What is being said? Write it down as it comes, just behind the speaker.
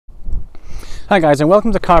Hi guys, and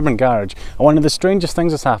welcome to Carbon Garage. And one of the strangest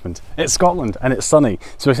things has happened. It's Scotland and it's sunny,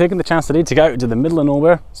 so we're taking the chance today to get out into the middle of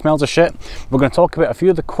nowhere. Smells of shit. We're going to talk about a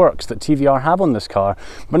few of the quirks that TVR have on this car,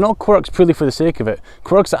 but not quirks purely for the sake of it.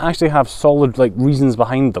 Quirks that actually have solid reasons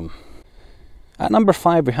behind them. At number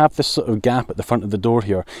 5 we have this sort of gap at the front of the door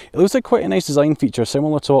here. It looks like quite a nice design feature,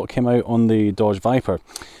 similar to what came out on the Dodge Viper.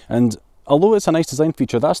 And although it's a nice design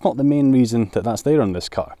feature, that's not the main reason that that's there on this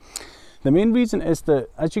car. The main reason is that,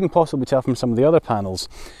 as you can possibly tell from some of the other panels,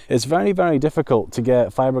 it's very, very difficult to get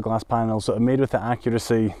fiberglass panels that are made with the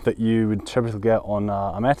accuracy that you would typically get on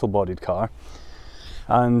a metal-bodied car.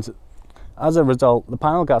 And as a result, the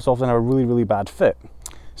panel gaps often have a really, really bad fit.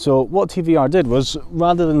 So what TVR did was,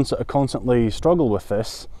 rather than sort of constantly struggle with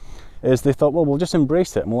this, is they thought, well, we'll just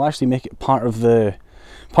embrace it and we'll actually make it part of the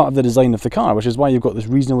design of the car, which is why you've got this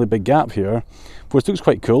reasonably big gap here, which looks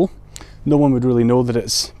quite cool. No one would really know that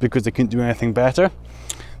it's because they couldn't do anything better,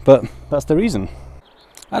 but that's the reason.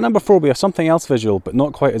 At number 4 we have something else visual, but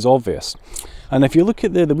not quite as obvious. And if you look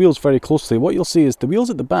at the wheels very closely, what you'll see is the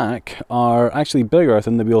wheels at the back are actually bigger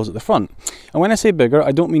than the wheels at the front. And when I say bigger,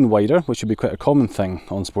 I don't mean wider, which would be quite a common thing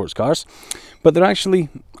on sports cars, but they're actually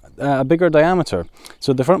a bigger diameter.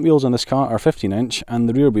 So the front wheels on this car are 15 inch and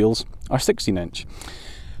the rear wheels are 16 inch.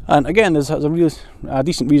 And again, there's a really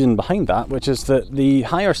decent reason behind that, which is that the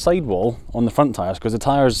higher sidewall on the front tyres, because the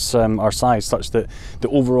tyres are sized such that the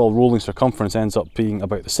overall rolling circumference ends up being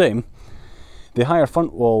about the same, the higher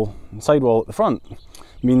sidewall at the front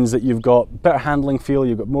means that you've got better handling feel,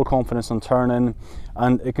 you've got more confidence on turning,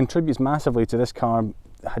 and it contributes massively to this car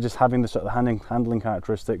just having the sort of handling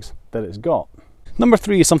characteristics that it's got. Number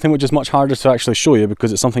 3 is something which is much harder to actually show you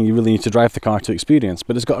because it's something you really need to drive the car to experience,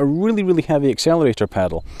 but it's got a really, really heavy accelerator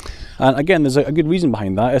pedal. And again, there's a good reason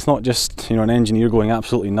behind that. It's not just, an engineer going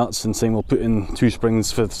absolutely nuts and saying we'll put in 2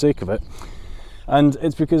 springs for the sake of it. And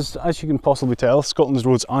it's because, as you can possibly tell, Scotland's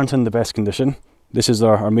roads aren't in the best condition. This is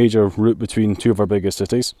our major route between 2 of our biggest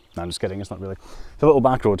cities. No, I'm just kidding, it's not really. It's a little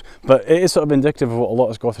back road, but it is sort of indicative of what a lot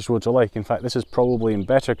of Scottish roads are like. In fact, this is probably in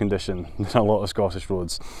better condition than a lot of Scottish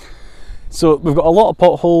roads. So we've got a lot of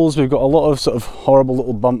potholes, we've got a lot of sort of horrible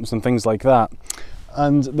little bumps and things like that.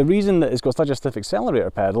 And the reason that it's got such a stiff accelerator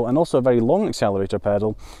pedal, and also a very long accelerator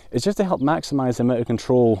pedal, is just to help maximise the amount of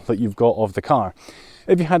control that you've got of the car.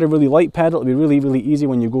 If you had a really light pedal, it'd be really, really easy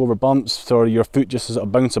when you go over bumps or your foot just to sort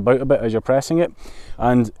of bounce about a bit as you're pressing it.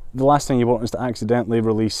 And the last thing you want is to accidentally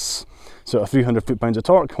release sort of 300 foot-pounds of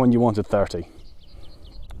torque when you wanted 30.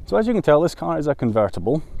 So as you can tell, this car is a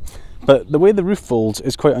convertible. But the way the roof folds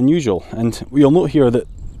is quite unusual, and you'll note here that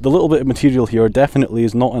the little bit of material here definitely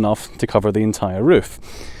is not enough to cover the entire roof.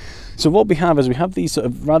 So what we have is we have these sort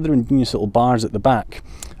of rather ingenious little bars at the back,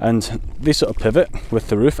 and they sort of pivot with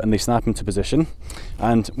the roof and they snap into position.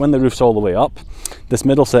 And when the roof's all the way up, this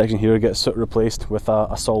middle section here gets sort of replaced with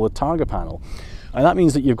a solid targa panel. And that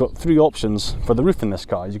means that you've got 3 options for the roof in this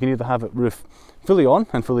car. You can either have it roof fully on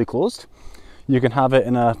and fully closed. You can have it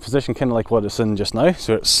in a position kind of like what it's in just now,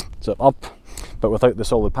 so it's sort of up but without the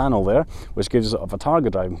solid panel there, which gives you sort of a targa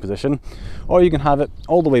driving position, or you can have it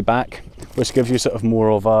all the way back, which gives you sort of more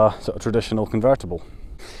of a sort of traditional convertible.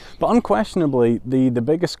 But unquestionably, the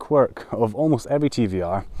biggest quirk of almost every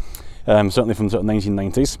TVR, certainly from the sort of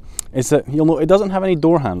 1990s, is that you'll note it doesn't have any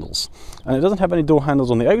door handles. And it doesn't have any door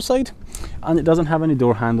handles on the outside, and it doesn't have any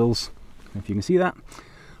door handles, if you can see that,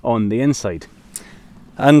 on the inside.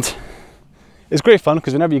 And it's great fun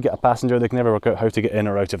because whenever you get a passenger, they can never work out how to get in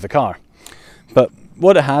or out of the car. But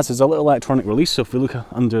what it has is a little electronic release. So if we look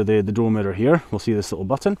under the door mirror here, we'll see this little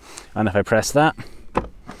button. And if I press that,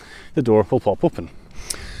 the door will pop open.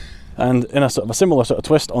 And in a sort of a similar sort of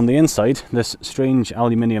twist on the inside, this strange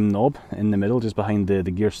aluminium knob in the middle, just behind the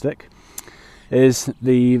gear stick, is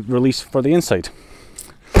the release for the inside.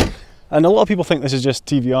 And a lot of people think this is just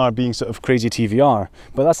TVR being sort of crazy TVR,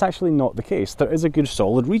 but that's actually not the case. There is a good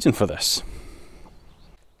solid reason for this.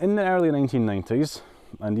 In the early 1990s,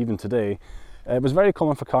 and even today, it was very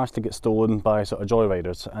common for cars to get stolen by sort of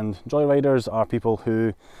joyriders. And joyriders are people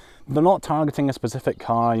who, they're not targeting a specific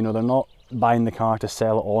car, they're not buying the car to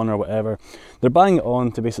sell it on or whatever. They're buying it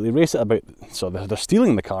on to basically race it about, so they're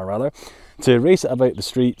stealing the car rather, to race it about the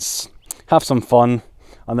streets, have some fun,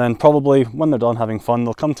 and then probably when they're done having fun,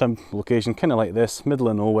 they'll come to a location kind of like this, middle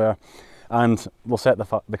of nowhere, and they'll set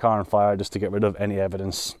the car on fire just to get rid of any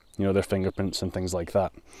evidence, their fingerprints and things like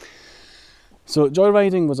that. So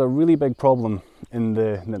joyriding was a really big problem in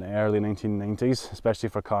the early 1990s, especially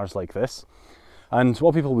for cars like this. And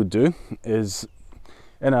what people would do is,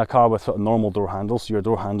 in a car with sort of normal door handles, so your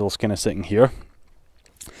door handle's kind of sitting here,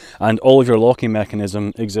 and all of your locking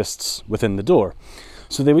mechanism exists within the door.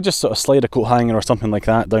 So they would just sort of slide a coat hanger or something like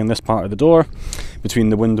that down this part of the door, between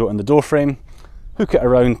the window and the door frame, hook it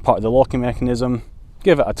around part of the locking mechanism,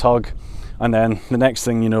 give it a tug, and then the next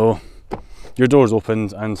thing you know, your door's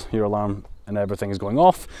opened and your alarm and everything is going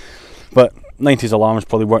off. But 90s alarms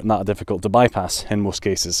probably weren't that difficult to bypass in most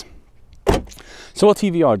cases. So what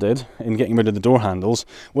TVR did in getting rid of the door handles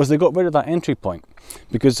was they got rid of that entry point,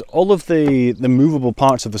 because all of the movable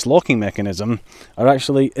parts of this locking mechanism are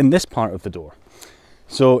actually in this part of the door.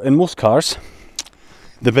 So in most cars,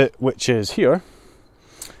 the bit which is here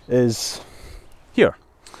is here,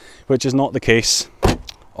 which is not the case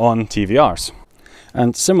on TVRs.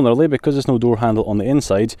 And similarly, because there's no door handle on the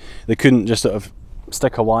inside, they couldn't just sort of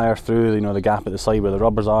stick a wire through, you know, the gap at the side where the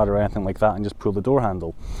rubbers are or anything like that and just pull the door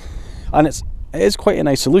handle. And it is quite a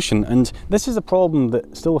nice solution, and this is a problem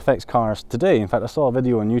that still affects cars today. In fact, I saw a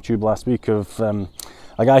video on YouTube last week of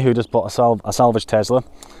a guy who just bought a salvage Tesla,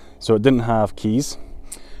 so it didn't have keys,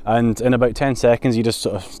 and in about 10 seconds he just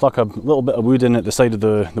sort of stuck a little bit of wood in at the side of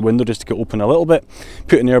the window just to get open a little bit,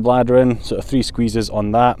 put an air bladder in, sort of 3 squeezes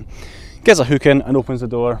on that, gets a hook in and opens the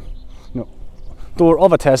door. You know, door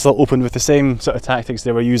of a Tesla opened with the same sort of tactics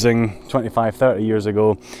they were using 25-30 years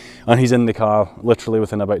ago, and he's in the car literally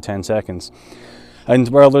within about 10 seconds. And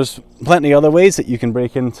while there's plenty of other ways that you can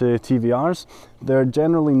break into TVRs, they're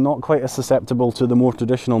generally not quite as susceptible to the more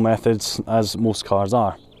traditional methods as most cars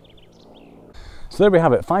are. So there we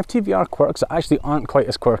have it, 5 TVR quirks that actually aren't quite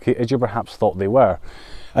as quirky as you perhaps thought they were.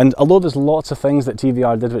 And although there's lots of things that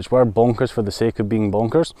TVR did which were bonkers for the sake of being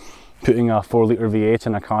bonkers, putting a 4-litre V8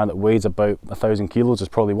 in a car that weighs about 1,000 kilos is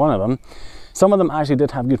probably one of them, some of them actually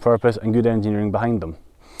did have good purpose and good engineering behind them.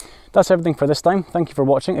 That's everything for this time. Thank you for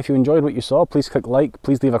watching. If you enjoyed what you saw, please click like,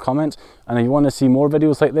 please leave a comment, and if you want to see more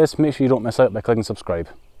videos like this, make sure you don't miss out by clicking subscribe.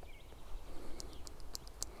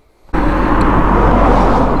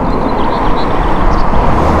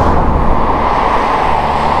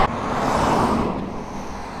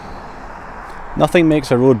 Nothing makes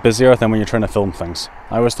a road busier than when you're trying to film things.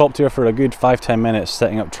 I was stopped here for a good 5-10 minutes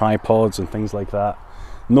setting up tripods and things like that.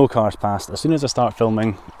 No cars passed. As soon as I start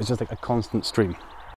filming, it's just like a constant stream.